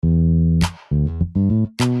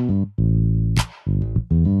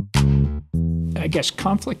I guess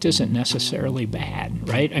conflict isn't necessarily bad,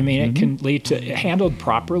 right? I mean, it can lead to, handled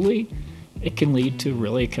properly, it can lead to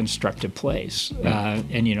really a constructive place.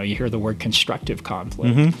 And, you hear the word constructive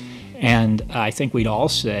conflict. And I think we'd all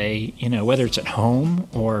say, whether it's at home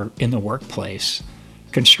or in the workplace,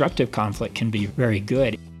 constructive conflict can be very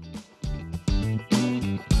good.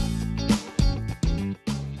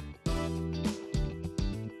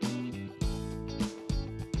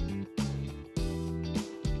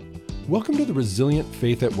 Welcome to the Resilient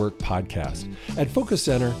Faith at Work podcast. At Focus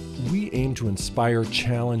Center, we aim to inspire,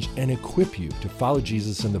 challenge, and equip you to follow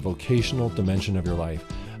Jesus in the vocational dimension of your life.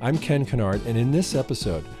 I'm Ken Kennard, and in this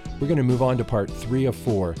episode, we're going to move on to part 3 of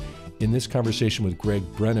 4 in this conversation with Greg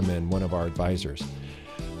Brenneman, one of our advisors.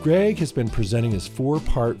 Greg has been presenting his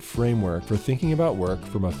 4-part framework for thinking about work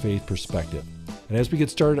from a faith perspective. And as we get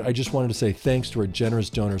started, I just wanted to say thanks to our generous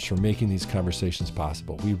donors for making these conversations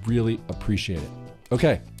possible. We really appreciate it.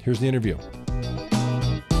 Okay, here's the interview.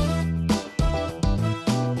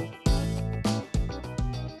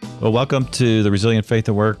 Well, welcome to the Resilient Faith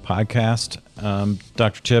at Work podcast.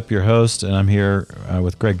 Dr. Chip, your host, and I'm here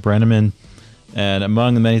with Greg Brenneman. And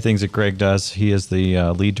among the many things that Greg does, he is the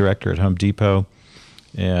lead director at Home Depot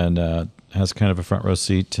and has kind of a front row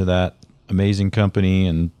seat to that amazing company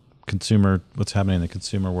and what's happening in the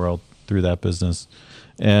consumer world through that business.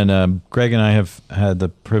 And Greg and I have had the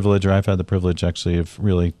privilege, or I've had the privilege actually, of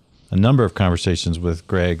really a number of conversations with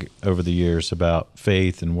Greg over the years about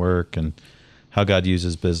faith and work and how God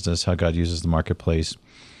uses business, how God uses the marketplace.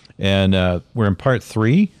 And we're in part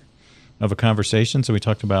 3 of a conversation. So we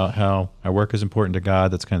talked about how our work is important to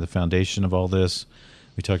God. That's kind of the foundation of all this.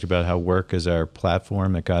 We talked about how work is our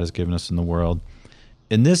platform that God has given us in the world.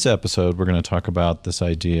 In this episode, we're going to talk about this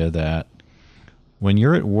idea that when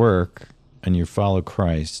you're at work and you follow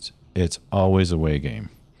Christ, it's always a away game.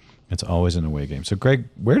 It's always an away game. So, Greg,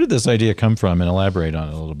 where did this idea come from? And elaborate on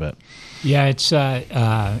it a little bit. Yeah,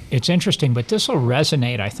 it's interesting, but this will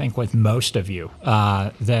resonate, I think, with most of you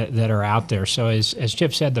that are out there. So, as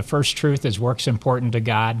Chip said, the first truth is work's important to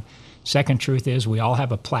God. Second truth is we all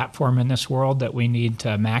have a platform in this world that we need to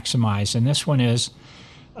maximize. And this one is,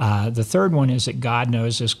 the third one is that God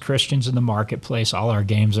knows as Christians in the marketplace, all our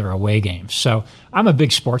games are away games. So I'm a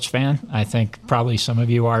big sports fan. I think probably some of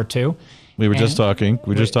you are too. We were just talking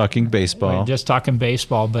baseball. We're just talking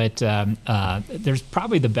baseball, but there's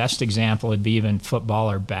probably the best example would be even football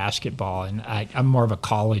or basketball. And I'm more of a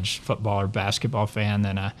college football or basketball fan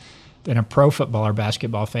than a pro football or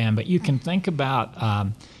basketball fan. But you can think about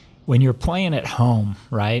when you're playing at home,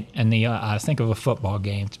 right? And think of a football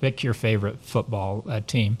game. Pick your favorite football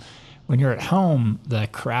team. When you're at home, the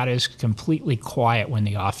crowd is completely quiet when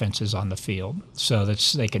the offense is on the field, so that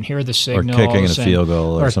they can hear the signals. Or kicking a field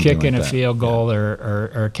goal, or something kicking like a that. field goal,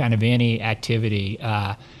 or kind of any activity,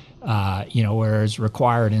 where it's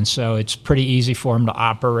required. And so it's pretty easy for them to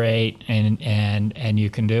operate, and you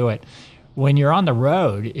can do it. When you're on the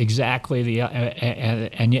road, exactly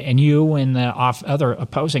and you and the other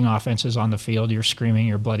opposing offenses on the field, you're screaming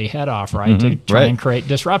your bloody head off, right, to try and create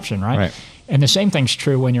disruption, right? And the same thing's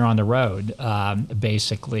true when you're on the road.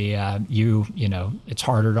 Basically, it's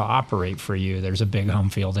harder to operate for you. There's a big home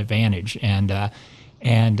field advantage, and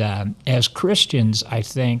as Christians, I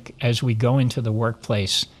think as we go into the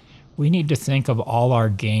workplace, we need to think of all our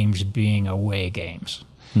games being away games.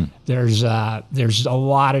 There's a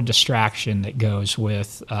lot of distraction that goes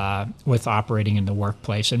with operating in the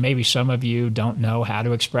workplace, and maybe some of you don't know how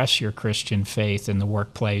to express your Christian faith in the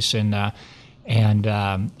workplace, and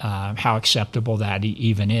how acceptable that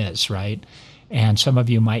even is, right? And some of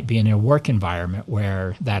you might be in a work environment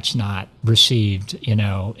where that's not received, in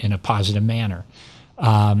a positive manner.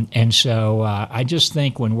 And so I just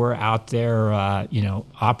think when we're out there,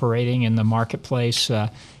 operating in the marketplace,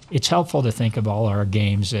 it's helpful to think of all our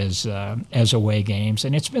games as away games.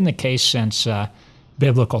 And it's been the case since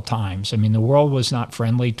biblical times. I mean, the world was not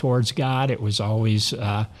friendly towards God. It was always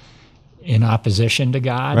in opposition to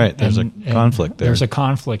God. Right, there's a conflict there. There's a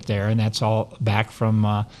conflict there, and that's all back from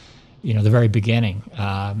the very beginning,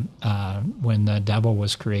 when the devil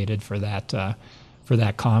was created for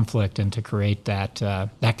that conflict and to create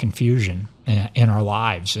that confusion in our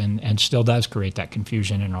lives, and still does create that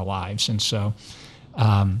confusion in our lives. And so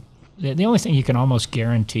the only thing you can almost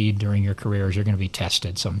guarantee during your career is you're going to be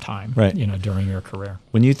tested sometime, right, during your career.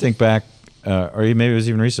 When you think back, or maybe it was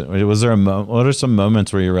even recent, was there what are some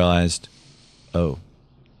moments where you realized, oh,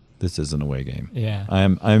 this is an away game? Yeah.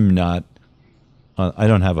 I'm not, I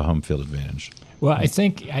don't have a home field advantage. Well, I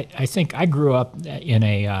think I grew up in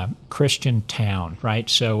a Christian town, right?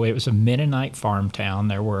 So it was a Mennonite farm town.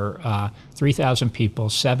 There were 3,000 people,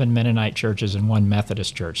 7 Mennonite churches, and 1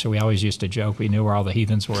 Methodist church. So we always used to joke we knew where all the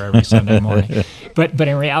heathens were every Sunday morning. But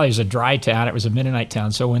in reality, it was a dry town. It was a Mennonite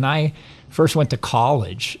town. So when I first went to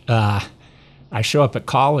college, I show up at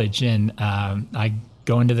college and I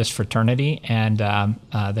go into this fraternity, and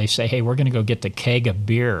they say, "Hey, we're going to go get the keg of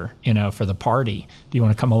beer, for the party. Do you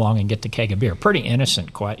want to come along and get the keg of beer?" Pretty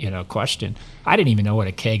innocent, question. I didn't even know what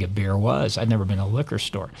a keg of beer was. I'd never been to a liquor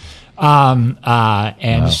store, and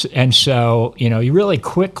so you really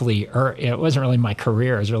quickly, or it wasn't really my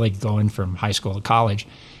career. I was really going from high school to college.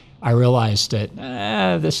 I realized that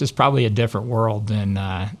this is probably a different world than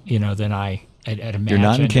than I. I'd imagined. You're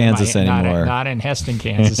not in Kansas anymore. Not in Heston,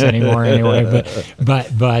 Kansas anymore. Anyway,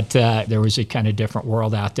 but there was a kind of different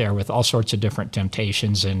world out there with all sorts of different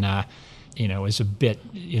temptations, and it was a bit,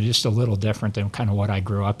 just a little different than kind of what I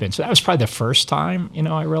grew up in. So that was probably the first time,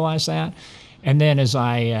 I realized that. And then as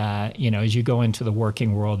as you go into the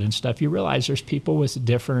working world and stuff, you realize there's people with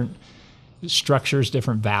different structures,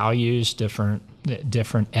 different values, different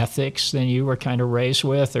ethics than you were kind of raised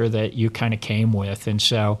with, or that you kind of came with, and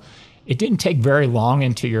so. It didn't take very long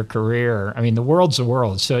into your career. I mean, the world's the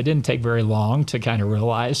world, so it didn't take very long to kind of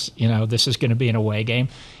realize, this is going to be an away game,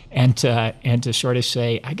 and to sort of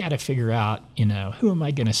say, I got to figure out, who am I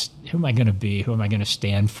going to be, who am I going to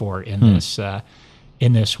stand for in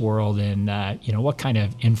this world, and what kind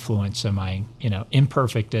of influence am I,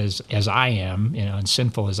 imperfect as I am, and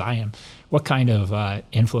sinful as I am, what kind of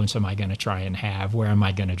influence am I going to try and have? Where am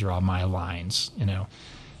I going to draw my lines?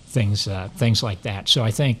 Things like that. So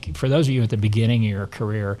I think for those of you at the beginning of your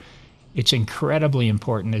career, it's incredibly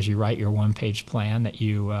important as you write your one-page plan that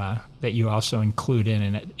you also include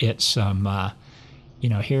in it some,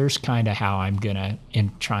 here's kind of how I'm going to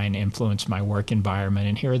try and influence my work environment,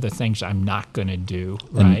 and here are the things I'm not going to do,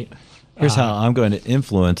 right? Here's how I'm going to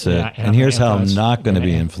influence it, and here's how I'm not going to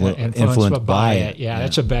be influenced by it. Yeah,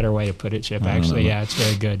 that's a better way to put it, Chip, actually. Yeah, it's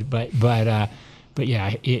very good. But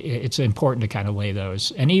yeah, it's important to kind of lay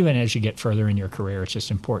those. And even as you get further in your career, it's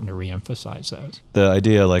just important to reemphasize those. The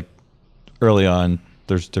idea, like early on,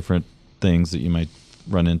 there's different things that you might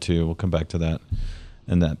run into. We'll come back to that.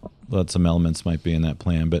 And some elements might be in that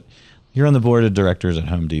plan. But you're on the board of directors at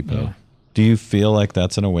Home Depot. Yeah. Do you feel like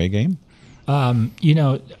that's an away game? I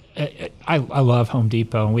love Home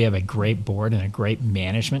Depot, and we have a great board and a great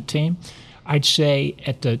management team. I'd say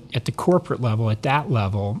at the corporate level, at that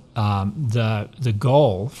level, the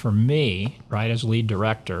goal for me, right, as lead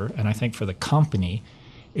director, and I think for the company,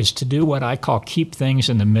 is to do what I call keep things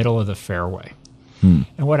in the middle of the fairway. And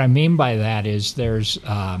what I mean by that is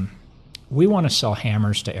we want to sell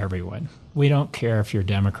hammers to everyone. We don't care if you're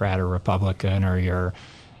Democrat or Republican, or you're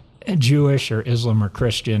Jewish or Islam or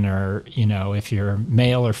Christian, or if you're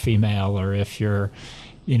male or female, or if you're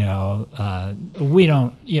we just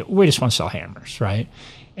want to sell hammers, right?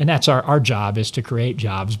 And that's our job, is to create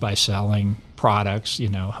jobs by selling products,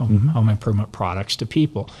 home improvement products to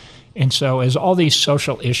people. And so as all these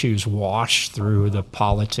social issues wash through the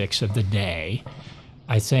politics of the day,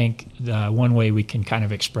 I think the one way we can kind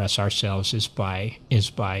of express ourselves is by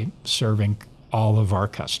serving all of our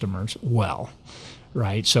customers well.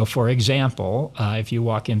 Right. So, for example, if you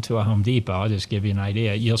walk into a Home Depot, I'll just give you an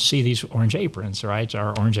idea, you'll see these orange aprons, right?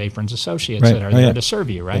 Our orange aprons associates that are there to serve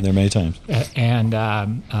you, right? Been there many times. And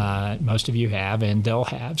most of you have, and they'll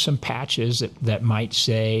have some patches that might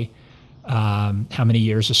say how many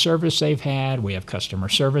years of service they've had. We have customer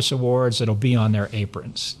service awards that'll be on their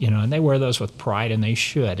aprons, and they wear those with pride, and they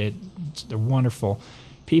should. They're wonderful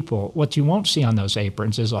people. What you won't see on those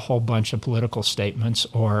aprons is a whole bunch of political statements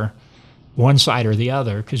or one side or the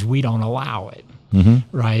other, because we don't allow it,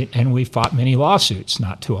 right? And we fought many lawsuits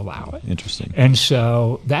not to allow it. Interesting. And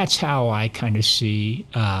so that's how I kind of see,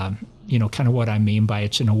 kind of what I mean by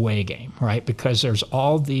it's an away game, right? Because there's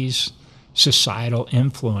all these societal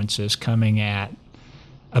influences coming at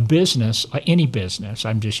a business, any business.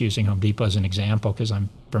 I'm just using Home Depot as an example because I'm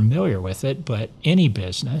familiar with it, but any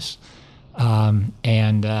business. You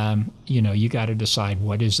got to decide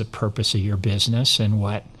what is the purpose of your business, and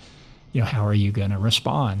what, how are you going to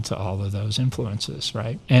respond to all of those influences,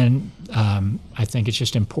 right? And I think it's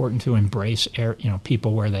just important to embrace,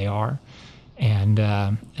 people where they are, and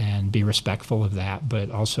be respectful of that,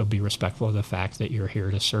 but also be respectful of the fact that you're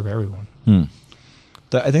here to serve everyone.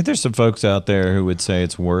 I think there's some folks out there who would say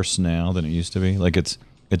it's worse now than it used to be. Like it's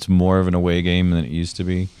more of an away game than it used to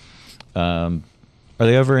be. Are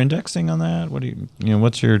they over-indexing on that? What do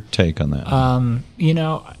what's your take on that?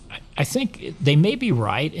 I think they may be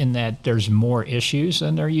right in that there's more issues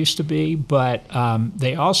than there used to be, but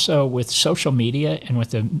they also, with social media and with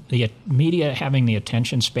the media having the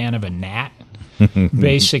attention span of a gnat,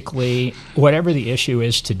 basically whatever the issue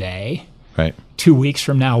is today, Right. 2 weeks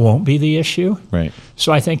from now won't be the issue. Right.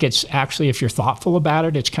 So I think it's actually, if you're thoughtful about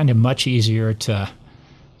it, it's kind of much easier to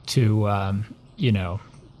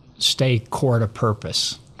stay core to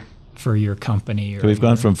purpose for your company. Or So we've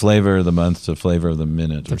gone from flavor of the month to flavor of the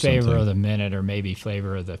minute, the or something. flavor of the minute, or maybe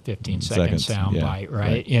flavor of the 15-second sound yeah, bite, right?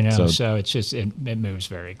 right. You know, So- so it's just it moves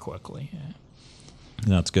very quickly. Yeah.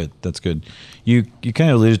 No, that's good. That's good. You kind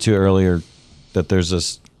of alluded to earlier that there's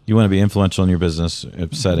this, you want to be influential in your business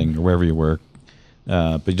setting or wherever you work,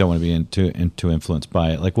 but you don't want to be into influenced by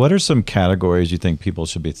it. Like, what are some categories you think people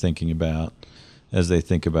should be thinking about as they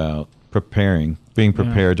think about being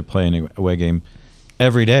prepared to play an away game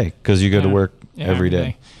every day? Because you go to work every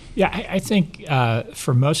day. Yeah, I think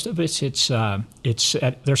for most of us, it's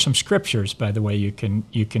there's some scriptures, by the way, you can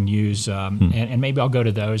use, and maybe I'll go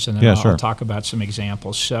to those, and then I'll talk about some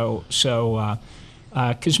examples. So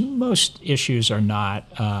because most issues are not,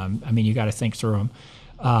 you got to think through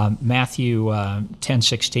them. Matthew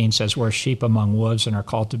 10:16 says, "We're sheep among wolves, and are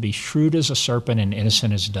called to be shrewd as a serpent and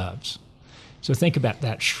innocent as doves." So think about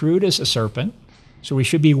that: shrewd as a serpent. So we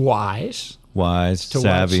should be wise.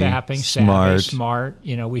 Savvy, smart.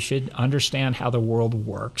 You know, we should understand how the world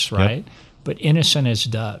works, right? Yep. But innocent as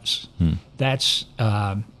doves. That's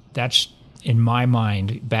in my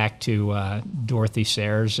mind back to Dorothy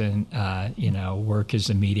Sayers and work is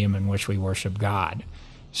the medium in which we worship God.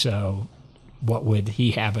 So what would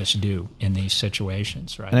he have us do in these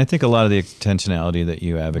situations, right? And I think a lot of the intentionality that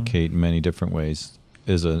you advocate in many different ways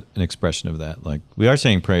is an expression of that. Like, we are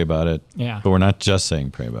saying pray about it, but we're not just saying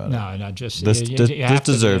pray about it. No, not just. This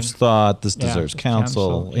deserves thought. This deserves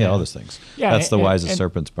counsel. Yeah, all those things. Yeah, that's the wise as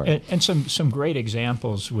serpent's part. And some great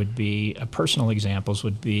examples would be, personal examples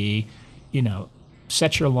would be,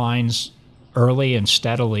 set your lines early and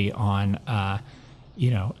steadily on,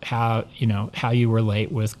 how you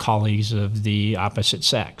relate with colleagues of the opposite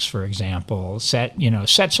sex, for example.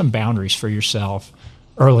 Set some boundaries for yourself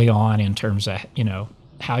early on in terms of,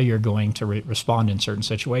 how you're going to respond in certain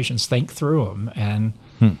situations. Think through them and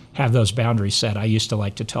have those boundaries set. I used to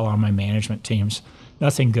like to tell all my management teams,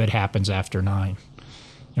 nothing good happens after 9.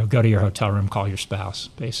 Go to your hotel room, call your spouse,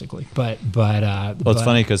 basically. But it's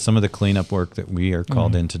funny because some of the cleanup work that we are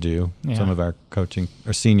called in to do, some of our coaching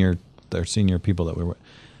or senior people that we were,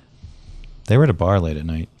 they were at a bar late at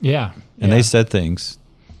night. Yeah. And they said things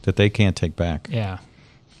that they can't take back. Yeah.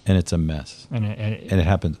 And it's a mess. And it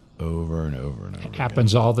happens over and over and over. It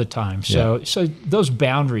happens all the time. So those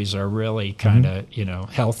boundaries are really kind of,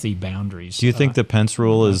 healthy boundaries. Do you think the Pence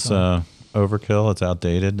rule is overkill? It's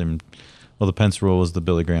outdated? And the Pence rule was the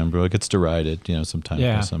Billy Graham rule. It gets derided, sometimes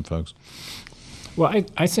by some folks. Well,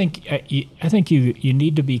 I think you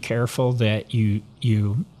need to be careful that you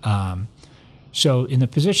so in the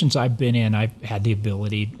positions I've been in, I've had the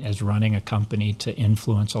ability as running a company to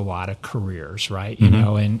influence a lot of careers, right?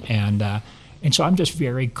 And so I'm just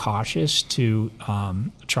very cautious to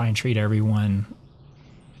try and treat everyone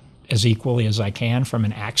as equally as I can from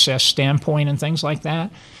an access standpoint and things like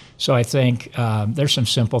that. So I think there's some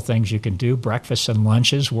simple things you can do. Breakfasts and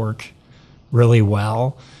lunches work really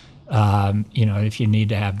well. If you need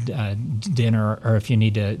to have dinner, or if you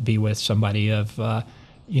need to be with somebody of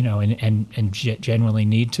and genuinely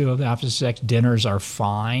need to of the opposite sex, dinners are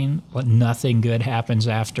fine. Nothing good happens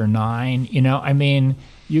after 9.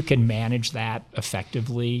 You can manage that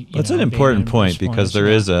effectively. That's an important point, because there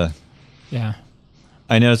is a... Yeah.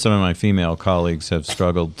 I know some of my female colleagues have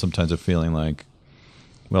struggled sometimes with feeling like,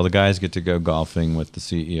 well, the guys get to go golfing with the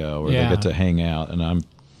CEO, or they get to hang out, and I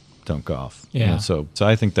don't golf. Yeah. So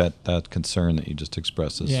I think that concern that you just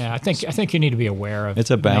expressed is... Yeah, I think you need to be aware of...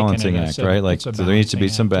 It's a balancing act, right? Like, so there needs to be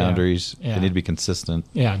some boundaries. Yeah. They need to be consistent.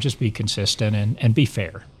 Yeah, just be consistent and be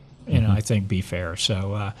fair. I think be fair.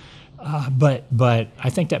 So, but I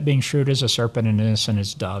think that being shrewd as a serpent and innocent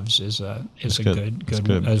as doves is a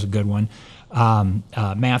good one.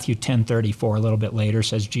 Matthew 10:34, a little bit later,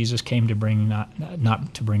 says Jesus came to bring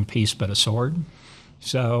not to bring peace but a sword.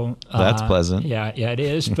 So that's pleasant. Yeah, it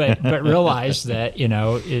is. But realize that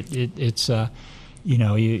it's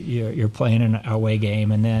you're playing an away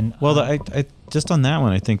game, and then I just on that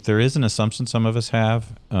one, I think there is an assumption some of us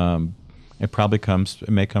have. It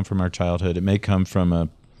may come from our childhood. It may come from a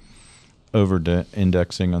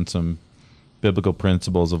over-indexing on some biblical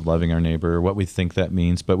principles of loving our neighbor, or what we think that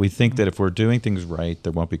means. But we think that if we're doing things right,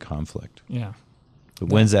 there won't be conflict. Yeah. But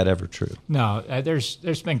when's that ever true? No, there's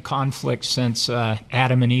been conflict since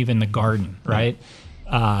Adam and Eve in the garden, right?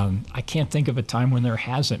 I can't think of a time when there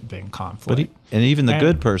hasn't been conflict. And even the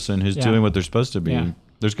good person who's Yeah. doing what they're supposed to be, Yeah.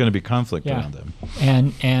 there's going to be conflict Yeah. around them.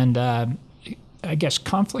 And I guess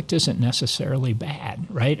conflict isn't necessarily bad,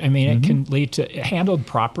 right? I mean, it can lead to, handled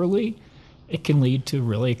properly, it can lead to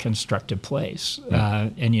really a constructive place.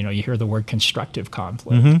 And, you hear the word constructive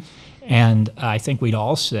conflict. And I think we'd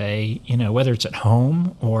all say, whether it's at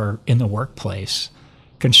home or in the workplace,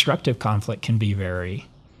 constructive conflict can be very,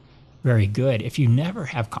 very good. If you never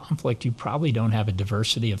have conflict, you probably don't have a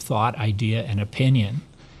diversity of thought, idea, and opinion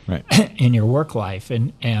Right. in your work life.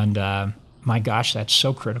 And my gosh, that's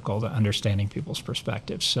so critical to understanding people's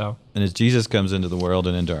perspectives. So, And as Jesus comes into the world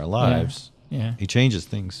and into our lives, yeah, he changes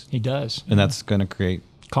things. he does. And that's going to create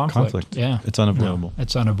conflict. Yeah. It's unavoidable. No,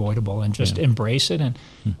 it's unavoidable. And just embrace it.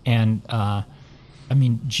 And I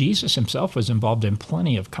mean, Jesus himself was involved in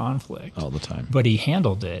plenty of conflict. All the time. But he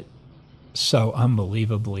handled it so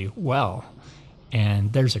unbelievably well.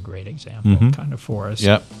 And there's a great example kind of for us.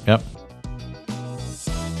 Yep.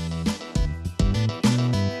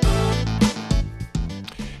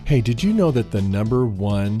 Hey, did you know that the number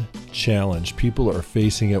one challenge people are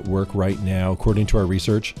facing at work right now, according to our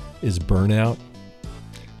research, is burnout?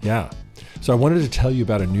 Yeah. So I wanted to tell you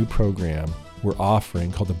about a new program we're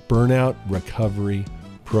offering called the Burnout Recovery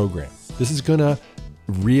Program. This is going to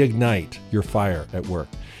reignite your fire at work.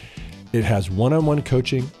 It has one-on-one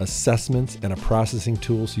coaching, assessments, and a processing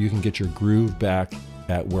tool so you can get your groove back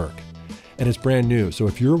at work. And it's brand new. So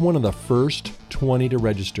if you're one of the first 20 to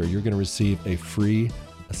register, you're going to receive a free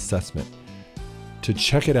assessment. To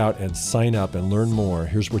check it out and sign up and learn more,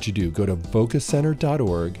 here's what you do. Go to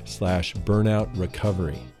vocuscenter.org/burnout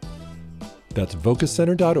recovery. That's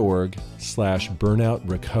vocuscenter.org/burnout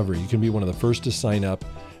recovery. You can be one of the first to sign up,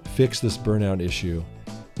 fix this burnout issue,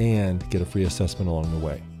 and get a free assessment along the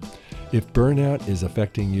way. If burnout is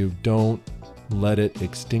affecting you, don't let it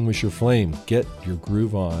extinguish your flame. Get your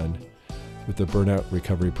groove on with the Burnout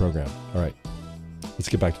Recovery Program. All right, let's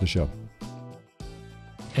get back to the show.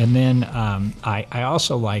 And then I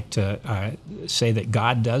also like to say that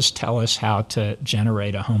God does tell us how to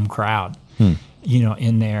generate a home crowd,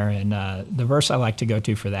 in there. And the verse I like to go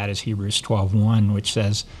to for that is Hebrews 12:1, which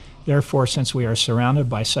says, "Therefore, since we are surrounded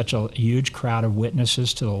by such a huge crowd of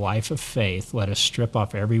witnesses to the life of faith, let us strip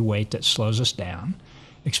off every weight that slows us down,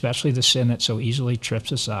 especially the sin that so easily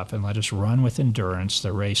trips us up, and let us run with endurance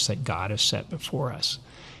the race that God has set before us."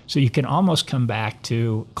 So you can almost come back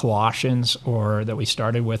to Colossians, or that we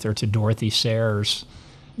started with, or to Dorothy Sayers.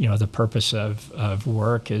 The purpose of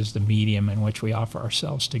work is the medium in which we offer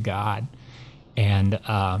ourselves to God. And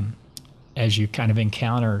as you kind of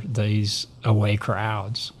encounter these away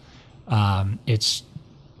crowds, it's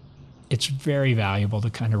very valuable to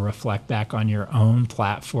kind of reflect back on your own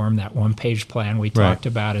platform, that one-page plan we talked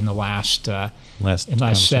about in the last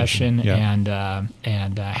session, Yeah.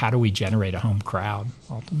 and how do we generate a home crowd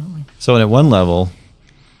ultimately? So at one level,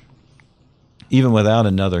 even without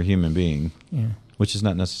another human being, which is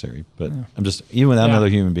not necessary, but even without another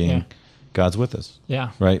human being, God's with us.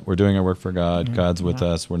 Yeah. Right? We're doing our work for God. God's with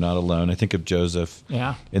us. We're not alone. I think of Joseph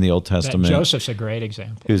in the Old Testament. Joseph's a great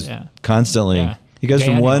example. Who's constantly, he goes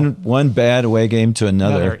Daniel. from one bad away game to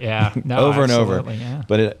another over and over. Yeah.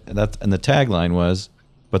 But and the tagline was,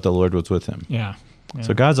 "But the Lord was with him." Yeah.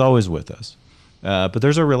 So God's always with us. But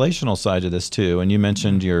there's a relational side to this too. And you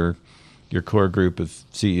mentioned your core group of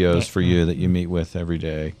CEOs for you that you meet with every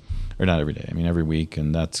day. Or not every day, I mean every week,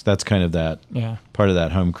 and that's kind of that part of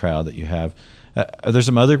that home crowd that you have. Are there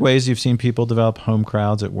some other ways you've seen people develop home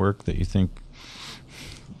crowds at work that you think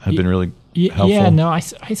have been really helpful? Yeah, no, I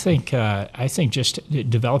think just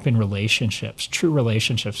developing relationships, true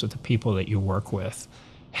relationships with the people that you work with,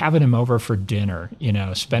 having them over for dinner,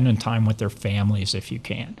 spending time with their families if you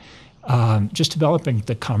can, just developing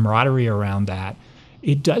the camaraderie around that.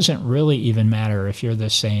 It doesn't really even matter if you're the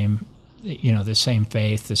same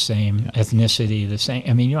faith, the same ethnicity, the same.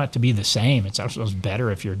 I mean, you don't have to be the same. It's actually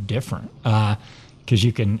better if you're different, because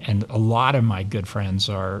you can. And a lot of my good friends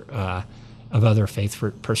are of other faith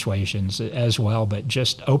persuasions as well. But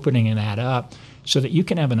just opening that up so that you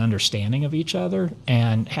can have an understanding of each other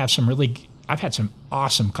and have some really. I've had some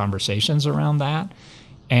awesome conversations around that,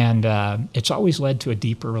 and it's always led to a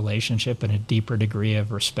deeper relationship and a deeper degree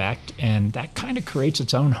of respect, and that kind of creates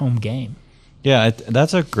its own home game. Yeah,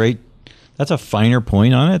 that's a finer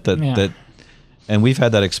point on it and we've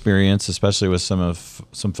had that experience, especially with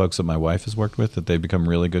some folks that my wife has worked with, that they've become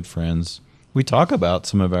really good friends. We talk about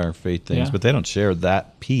some of our faith things, but they don't share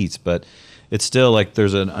that piece. But it's still like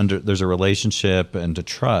there's a relationship and a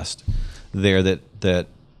trust there that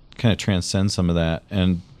kind of transcends some of that.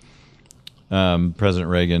 And President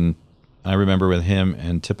Reagan I remember with him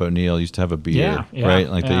and Tip O'Neill used to have a beer, right?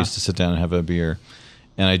 Like they used to sit down and have a beer.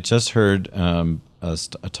 And I just heard a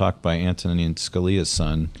talk by Antonin Scalia's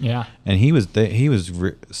son. Yeah. And the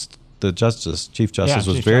Chief Justice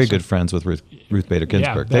was very good friends with Ruth Bader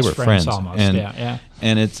Ginsburg. They were friends almost.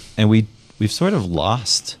 And we've sort of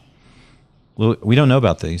lost. Well, we don't know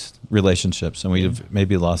about these relationships, and we've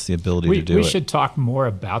maybe lost the ability to do it. We should talk more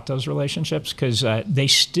about those relationships because they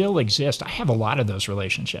still exist. I have a lot of those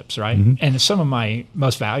relationships, right? And some of my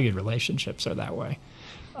most valued relationships are that way.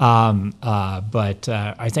 But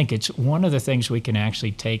I think it's one of the things we can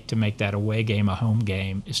actually take to make that away game a home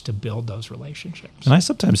game is to build those relationships. And I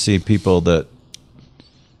sometimes see people that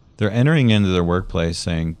they're entering into their workplace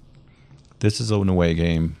saying, this is an away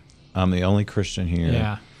game. I'm the only Christian here.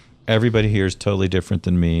 Yeah. Everybody here is totally different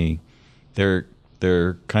than me. They're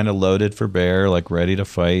kind of loaded for bear, like ready to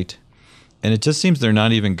fight. And it just seems they're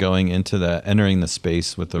not even going into entering the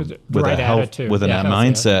space with a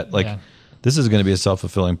mindset. Like, this is going to be a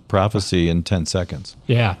self-fulfilling prophecy in 10 seconds.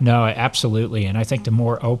 Yeah, no, absolutely. And I think the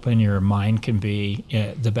more open your mind can be,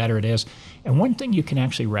 the better it is. And one thing you can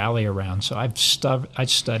actually rally around, so I've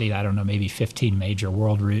studied, I don't know, maybe 15 major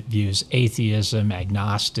worldviews: atheism,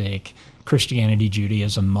 agnostic, Christianity,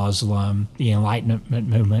 Judaism, Muslim, the Enlightenment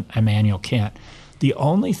movement, Immanuel Kant. The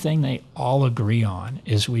only thing they all agree on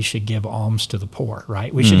is we should give alms to the poor,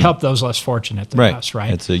 right? We should help those less fortunate than us,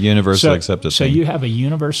 right? It's a universally accepted thing. So you have a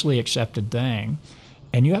universally accepted thing,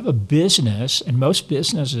 and you have a business, and most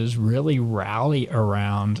businesses really rally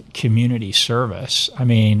around community service. I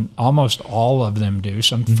mean, almost all of them do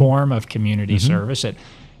some form of community service.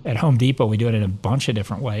 At Home Depot, we do it in a bunch of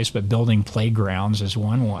different ways, but building playgrounds is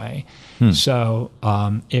one way. So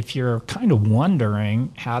if you're kind of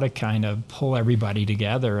wondering how to kind of pull everybody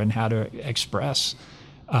together and how to express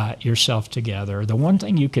yourself together, the one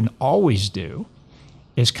thing you can always do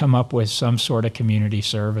is come up with some sort of community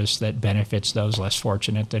service that benefits those less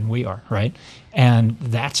fortunate than we are, right? And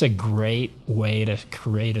that's a great way to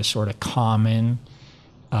create a sort of common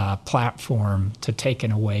platform to take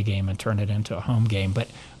an away game and turn it into a home game. But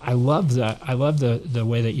I love the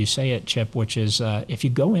way that you say it, Chip, which is if you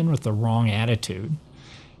go in with the wrong attitude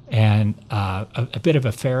and a bit of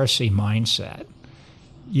a Pharisee mindset,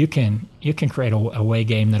 you can create a away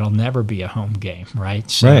game that'll never be a home game, right?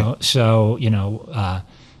 So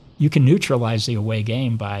you can neutralize the away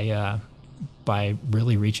game by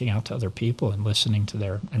really reaching out to other people and listening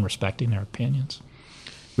to and respecting their opinions.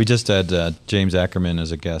 We just had James Ackerman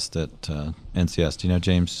as a guest at NCS. Do you know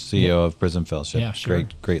James, CEO of Prison Fellowship? Yeah, sure.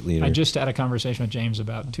 Great leader. I just had a conversation with James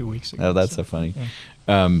about 2 weeks ago. Oh, that's so funny.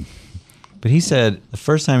 Yeah. But he said the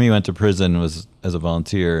first time he went to prison was as a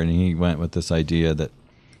volunteer, and he went with this idea that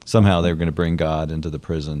somehow they were going to bring God into the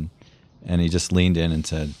prison. And he just leaned in and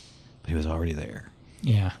said, but he was already there.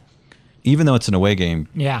 Yeah. Even though it's an away game,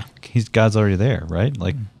 God's already there, right?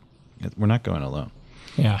 Like, we're not going alone.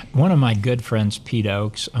 Yeah. One of my good friends, Pete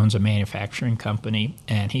Oakes, owns a manufacturing company,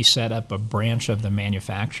 and he set up a branch of the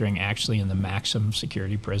manufacturing actually in the maximum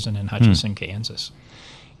security prison in Hutchinson, Kansas.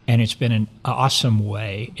 And it's been an awesome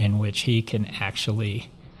way in which he can actually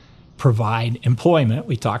provide employment.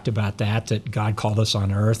 We talked about that God called us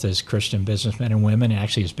on earth as Christian businessmen and women, and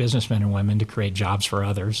actually as businessmen and women, to create jobs for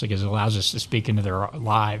others because it allows us to speak into their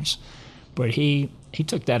lives. But he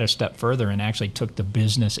took that a step further and actually took the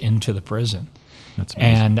business into the prison. That's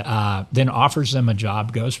amazing. And then offers them a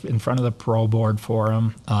job, goes in front of the parole board for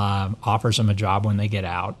them, offers them a job when they get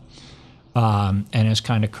out, and has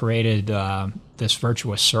kind of created this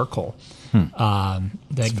virtuous circle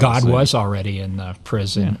that God was already in the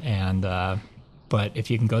prison. Yeah. But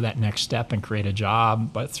if you can go that next step and create a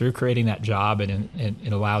job, but through creating that job,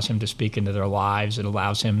 it allows him to speak into their lives. It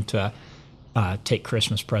allows him to take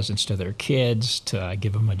Christmas presents to their kids, to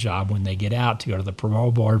give them a job when they get out, to go to the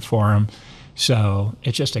parole board for them. So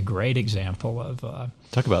it's just a great example of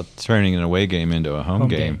talk about turning an away game into a home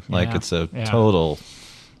game. Like it's a total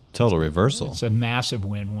reversal. It's a massive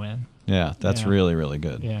win-win. Yeah, that's really, really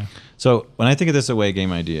good. Yeah. So when I think of this away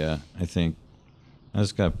game idea, I think I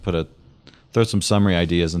just got to throw some summary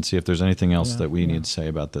ideas and see if there's anything else that we need to say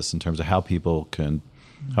about this in terms of how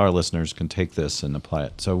our listeners can take this and apply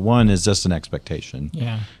it. So one is just an expectation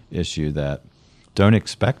issue that don't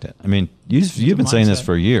expect it. I mean, you've been saying this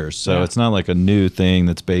for years, so it's not like a new thing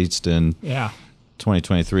that's based in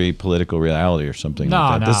 2023 political reality or something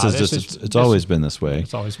like that. It's always been this way.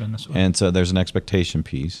 It's always been this way. And so there's an expectation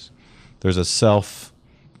piece. There's a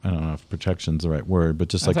I don't know if protection is the right word, but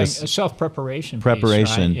just like a self-preparation piece,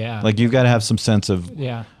 right? Yeah. Like you've got to have some sense of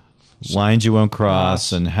lines you won't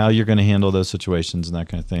cross, and how you're going to handle those situations and that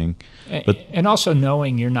kind of thing. But and also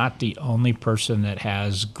knowing you're not the only person that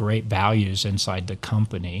has great values inside the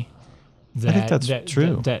company. I think that's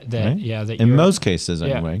true. Right? Yeah, that in most cases,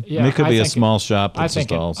 anyway. Yeah, I mean, it could be a small shop that's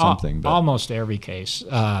just all something. But almost every case,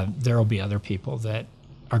 there will be other people that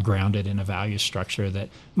are grounded in a value structure that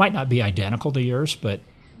might not be identical to yours, but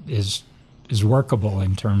is workable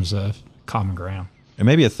in terms of common ground. And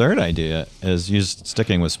maybe a third idea is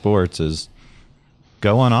sticking with sports is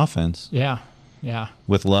go on offense. Yeah.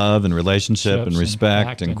 With love and relationship and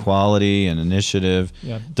respect and quality and initiative.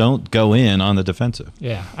 Yeah. Don't go in on the defensive.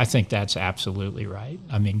 Yeah, I think that's absolutely right.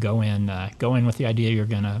 I mean, go in with the idea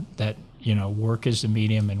work is the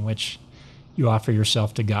medium in which you offer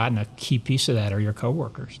yourself to God, and a key piece of that are your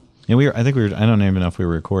coworkers. And I don't even know if we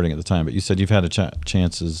were recording at the time, but you said you've had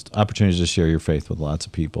opportunities to share your faith with lots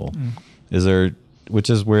of people. Which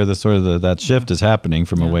is where that shift is happening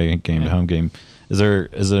from away game to home game. Is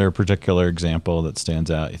there a particular example that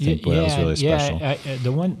stands out? You think that was really special? Yeah.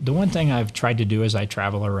 The one thing I've tried to do as I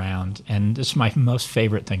travel around, and this is my most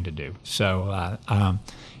favorite thing to do. So,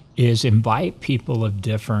 is invite people of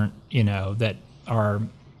different, that are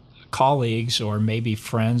colleagues or maybe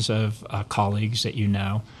friends of colleagues that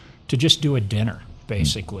to just do a dinner.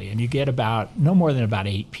 Basically, and you get no more than about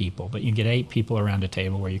 8 people, but you get 8 people around a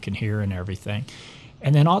table where you can hear and everything.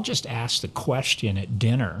 And then I'll just ask the question at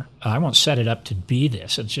dinner. I won't set it up to be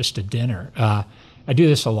this. It's just a dinner. I do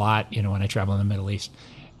this a lot, when I travel in the Middle East.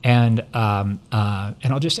 And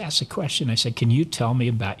I'll just ask the question. I said, can you tell me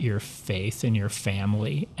about your faith and your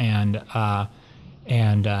family and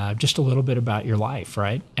just a little bit about your life,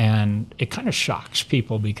 right? And it kind of shocks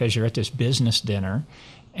people because you're at this business dinner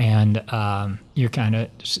and you're kind of,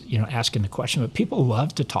 asking the question. But people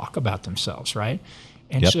love to talk about themselves, right?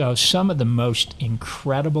 And so some of the most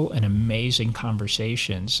incredible and amazing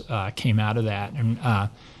conversations came out of that. And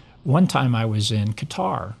one time I was in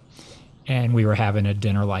Qatar, and we were having a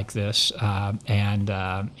dinner like this,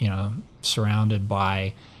 surrounded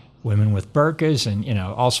by women with burqas and,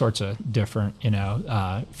 all sorts of different,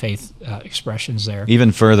 faith expressions there.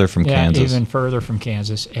 Even further from Kansas. Even further from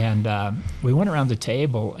Kansas. And we went around the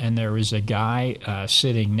table, and there was a guy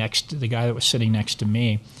the guy that was sitting next to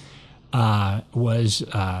me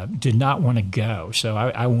did not want to go. So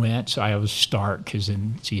I went, so I was start because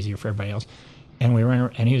then it's easier for everybody else. And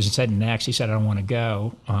and he was sitting next. He said, I don't want to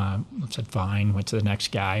go. I said, fine. Went to the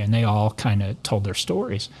next guy, and they all kind of told their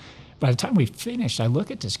stories. By the time we finished, I look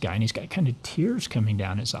at this guy, and he's got kind of tears coming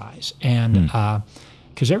down his eyes. And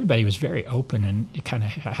because everybody was very open and kind of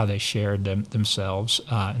how they shared themselves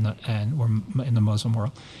and were in the Muslim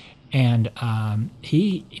world. And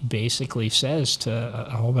he basically says to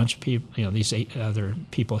a whole bunch of people, these 8 other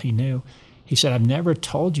people he knew, he said, I've never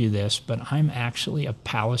told you this, but I'm actually a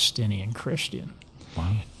Palestinian Christian.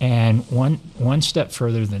 Wow. And one step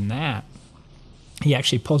further than that, he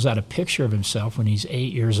actually pulls out a picture of himself when he's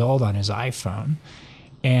 8 years old on his iPhone.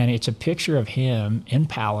 And it's a picture of him in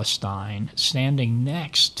Palestine standing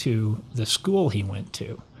next to the school he went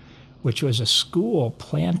to, which was a school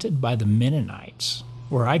planted by the Mennonites,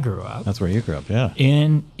 where I grew up. That's where you grew up, yeah.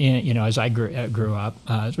 As I grew up,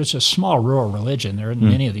 it was a small rural religion. There are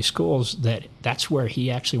many of these schools that's where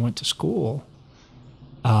he actually went to school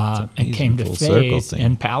and came to faith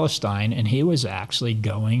in Palestine. And he was actually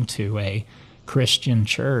going to a Christian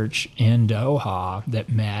church in Doha that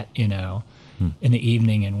met, in the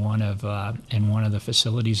evening in one of the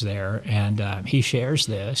facilities there. And he shares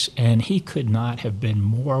this, and he could not have been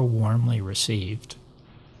more warmly received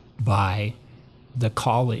by the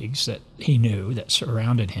colleagues that he knew that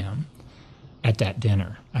surrounded him at that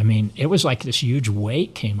dinner. I mean, it was like this huge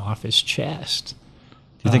weight came off his chest.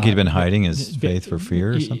 Do you think he'd been hiding his faith for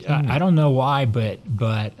fear or something? I don't know why, but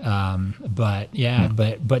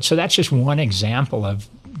so that's just one example of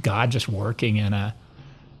God just working and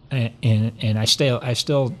I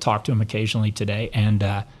still talk to him occasionally today,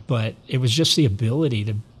 but it was just the ability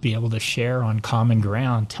to be able to share on common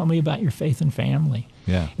ground. Tell me about your faith and family.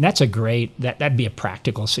 Yeah, and that's a great that'd be a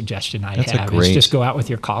practical suggestion I'd have. Is just go out with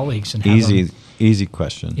your colleagues and have easy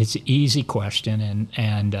question. It's an easy question,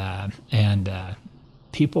 and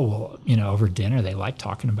people will, over dinner they like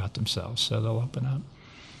talking about themselves, so they'll open up.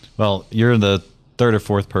 Well, you're the 3rd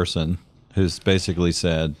or 4th person who's basically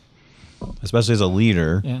said, especially as a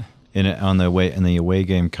leader, in the away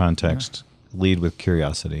game context, lead with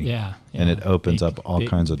curiosity. Yeah. And it opens up all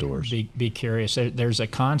kinds of doors. Be curious. There's a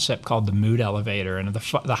concept called the mood elevator, and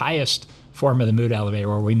the highest form of the mood elevator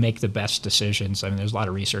where we make the best decisions. I mean, there's a lot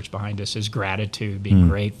of research behind this. Is gratitude, being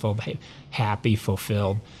grateful, happy,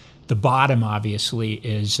 fulfilled. The bottom, obviously,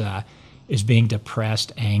 is is being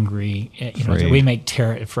depressed, angry. Afraid. We make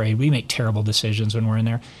afraid. We make terrible decisions when we're in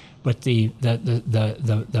there. But the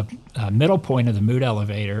middle point of the mood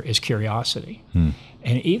elevator is curiosity. And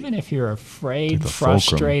even if you're afraid,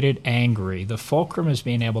 frustrated, angry, the fulcrum is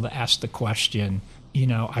being able to ask the question,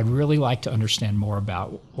 I'd really like to understand more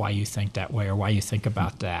about why you think that way or why you think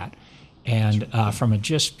about that. And from a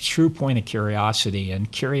just true point of curiosity, and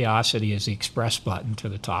curiosity is the express button to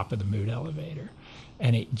the top of the mood elevator.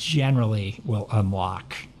 And it generally will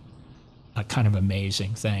unlock a kind of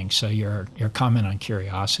amazing thing. So your comment on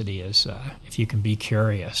curiosity is if you can be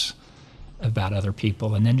curious about other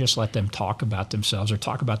people and then just let them talk about themselves or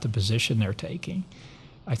talk about the position they're taking,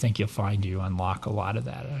 I think you'll find you unlock a lot of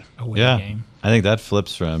that away game. I think that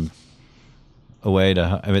flips from away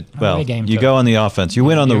to, away game you go on the offense. You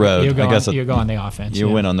win on the road. You go on the offense. You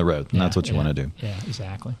win on the road, and that's what you want to do. Yeah,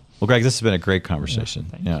 exactly. Well, Greg, this has been a great conversation.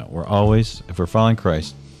 Yeah, if we're following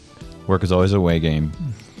Christ, work is always a away game.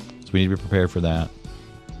 So we need to be prepared for that.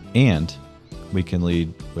 And we can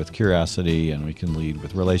lead with curiosity, and we can lead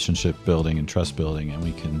with relationship building and trust building, and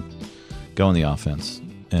we can go on the offense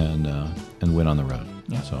and win on the road.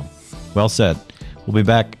 Yeah. So, well said. We'll be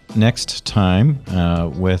back next time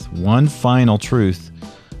with one final truth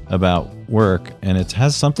about work, and it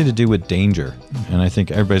has something to do with danger. And I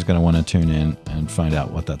think everybody's going to want to tune in and find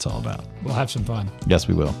out what that's all about. We'll have some fun. Yes,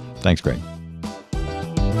 we will. Thanks, Greg.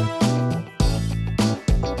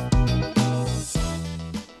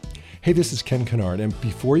 Hey, this is Ken Kennard, and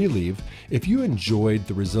before you leave, if you enjoyed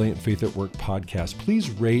the Resilient Faith at Work podcast, please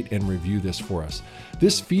rate and review this for us.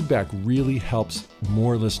 This feedback really helps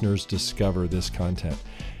more listeners discover this content.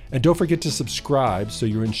 And don't forget to subscribe so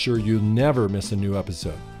you're ensured you'll never miss a new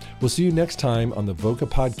episode. We'll see you next time on the VOCA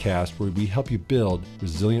podcast, where we help you build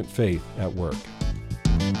resilient faith at work.